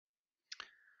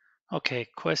Okay,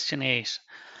 question 8.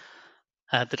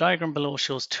 The diagram below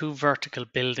shows two vertical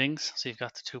buildings. So you've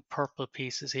got the two purple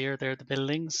pieces here. They're the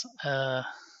buildings.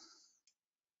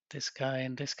 This guy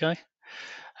and this guy.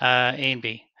 A and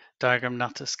B. Diagram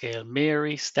not to scale.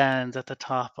 Mary stands at the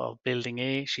top of building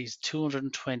A. She's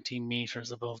 220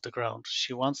 meters above the ground.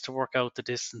 She wants to work out the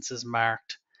distances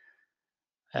marked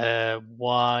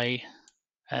Y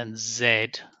and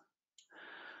Z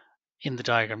in the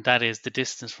diagram. That is the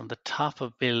distance from the top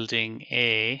of building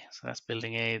A, so that's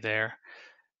building A there,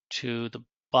 to the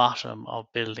bottom of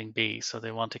building B. So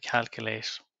they want to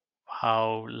calculate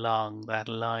how long that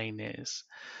line is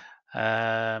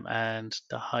and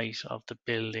the height of the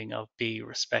building of B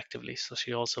respectively. So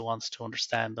she also wants to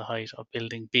understand the height of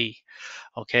building B.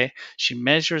 Okay, she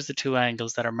measures the two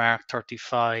angles that are marked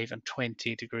 35 and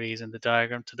 20 degrees in the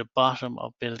diagram to the bottom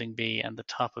of building B and the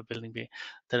top of building B.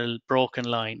 The broken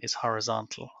line is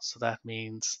horizontal, so that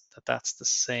means that that's the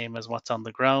same as what's on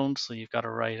the ground, so you've got a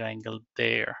right angle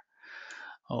there.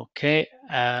 Okay,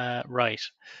 right.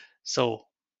 So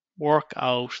work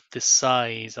out the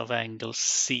size of angle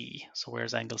C. So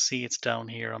where's angle C? It's down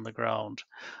here on the ground.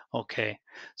 Okay,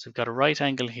 so we've got a right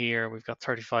angle here, we've got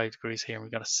 35 degrees here, and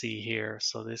we've got a C here.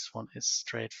 So this one is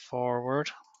straightforward.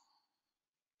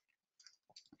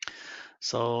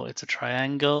 So it's a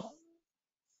triangle.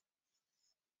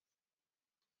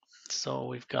 So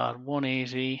we've got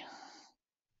 180.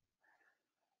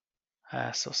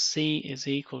 So C is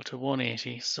equal to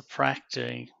 180,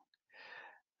 subtracting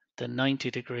the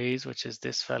 90 degrees, which is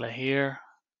this fella here,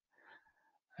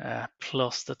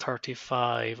 plus the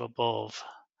 35 above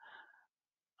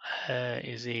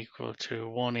is equal to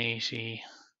 180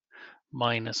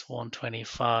 minus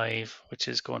 125, which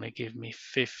is going to give me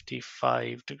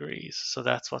 55 degrees. So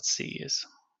that's what C is.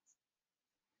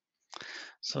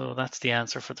 So that's the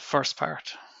answer for the first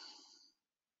part.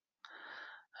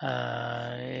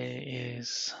 I'll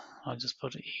just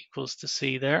put equals to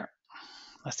C there.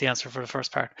 That's the answer for the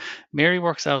first part. Mary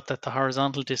works out that the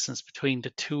horizontal distance between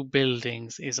the two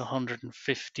buildings is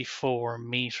 154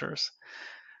 meters.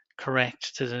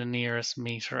 Correct to the nearest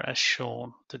meter as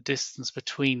shown. The distance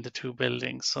between the two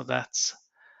buildings. So that's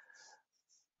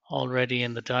already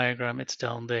in the diagram. It's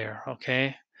down there.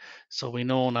 Okay. So we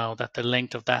know now that the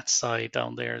length of that side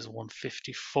down there is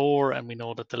 154, and we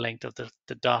know that the length of the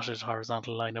dotted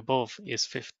horizontal line above is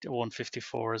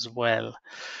 154 as well.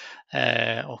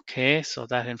 Okay, so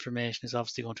that information is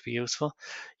obviously going to be useful.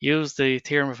 Use the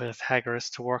theorem of Pythagoras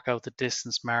to work out the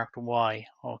distance marked y.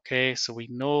 Okay, so we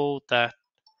know that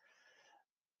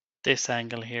this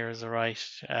angle here is a right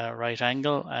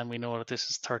angle, and we know that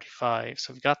this is 35.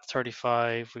 So we've got the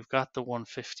 35, we've got the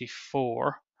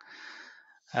 154.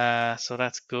 So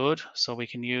that's good. So we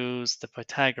can use the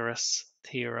Pythagoras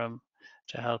theorem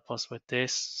to help us with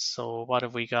this. So what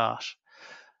have we got?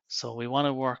 So we want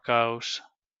to work out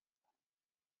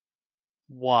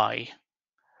y.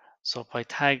 So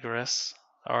Pythagoras,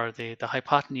 or the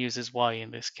hypotenuse is y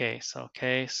in this case.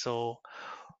 Okay, so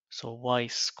y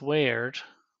squared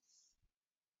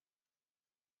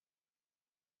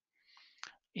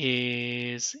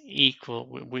is equal,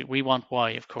 we want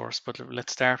y of course, but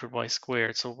let's start with y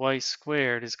squared. So y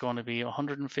squared is going to be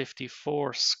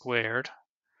 154 squared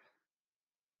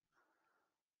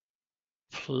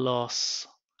plus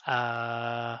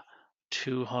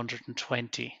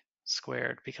 220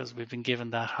 squared, because we've been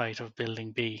given that height of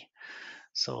building B.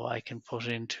 So I can put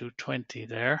in 220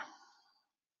 there,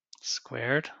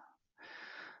 squared.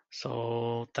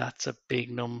 So that's a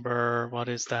big number. What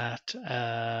is that?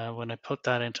 When I put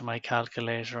that into my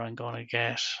calculator, I'm going to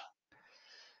get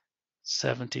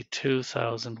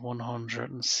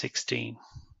 72,116.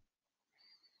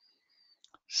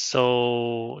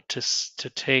 So to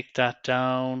take that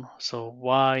down, so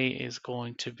y is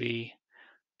going to be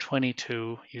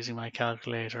 22 using my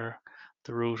calculator,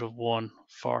 the root of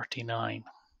 149.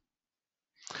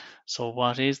 So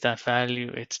what is that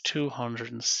value? It's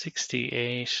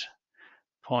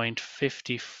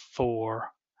 268.54.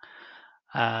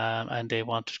 And they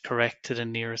want it correct to the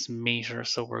nearest meter,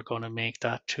 so we're going to make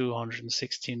that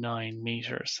 269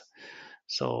 meters.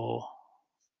 So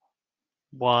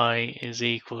y is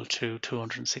equal to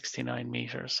 269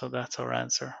 meters. So that's our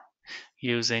answer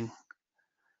using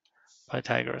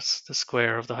Pythagoras. The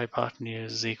square of the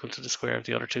hypotenuse is equal to the square of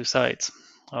the other two sides.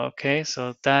 Okay,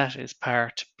 so that is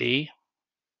part B.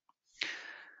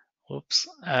 Whoops.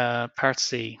 Part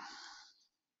C.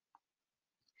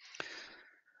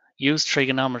 Use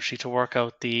trigonometry to work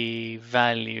out the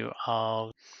value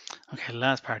of, okay,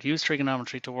 last part. Use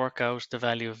trigonometry to work out the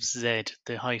value of Z,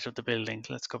 the height of the building.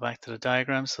 Let's go back to the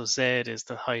diagram. So Z is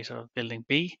the height of building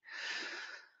B.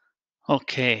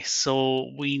 Okay, so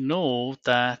we know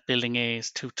that building A is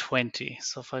 220.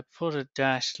 So if I put a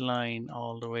dashed line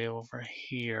all the way over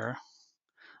here,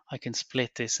 I can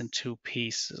split this in two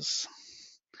pieces.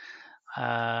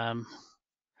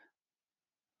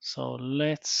 So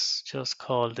let's just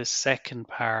call this second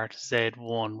part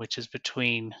Z1, which is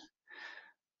between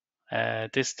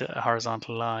this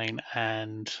horizontal line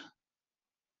and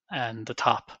the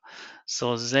top.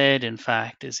 So Z in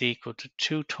fact is equal to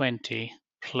 220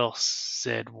 plus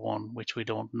Z1, which we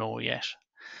don't know yet.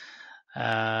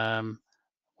 Um,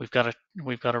 we've got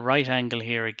a right angle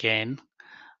here again,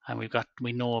 and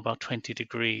we know about 20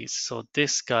 degrees. So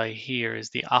this guy here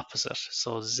is the opposite.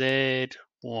 So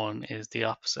Z1 is the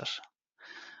opposite.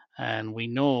 And we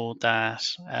know that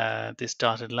this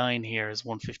dotted line here is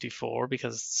 154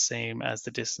 because it's the same as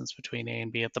the distance between A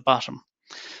and B at the bottom.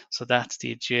 So that's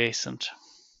the adjacent.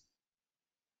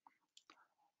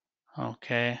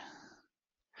 Okay.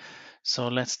 So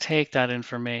let's take that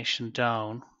information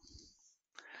down.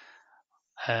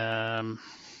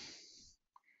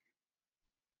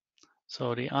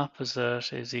 So the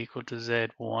opposite is equal to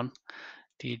Z1.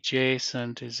 The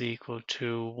adjacent is equal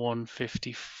to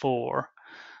 154.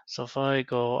 So if I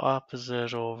go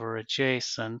opposite over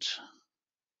adjacent,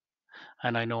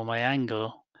 and I know my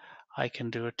angle, I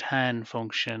can do a tan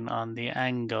function on the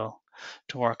angle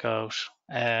to work out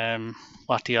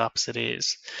what the opposite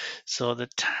is. So the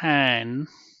tan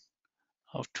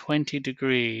of 20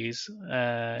 degrees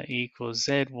equals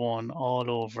Z1 all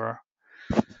over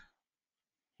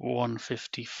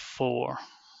 154.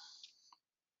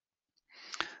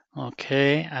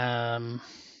 Okay,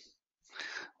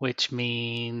 which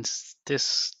means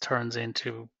this turns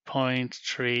into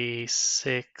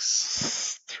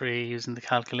 0.363 using the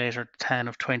calculator, tan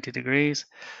of 20 degrees,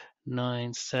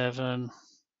 97.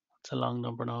 It's a long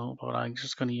number now, but I'm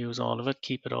just going to use all of it,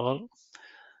 keep it all.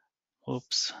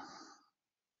 Oops.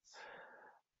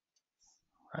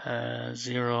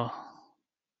 0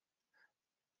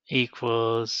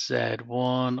 equals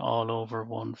Z1 all over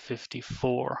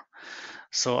 154.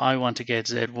 So I want to get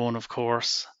Z1, of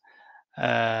course.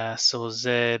 So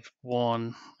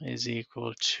Z1 is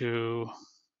equal to,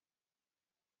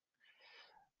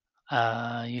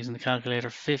 using the calculator,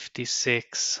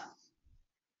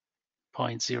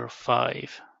 56.05.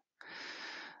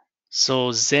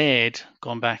 So Z,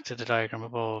 going back to the diagram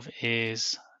above,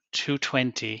 is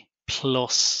 220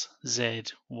 plus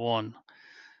Z1.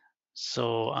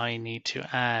 So I need to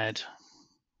add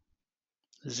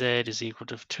Z is equal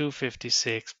to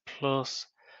 256 plus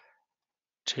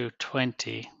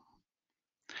 220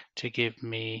 to give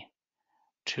me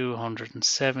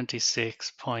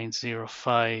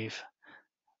 276.05,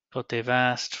 but they've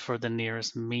asked for the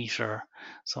nearest meter,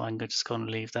 so I'm just going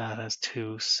to leave that as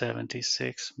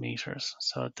 276 meters.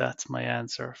 So that's my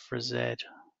answer for Z.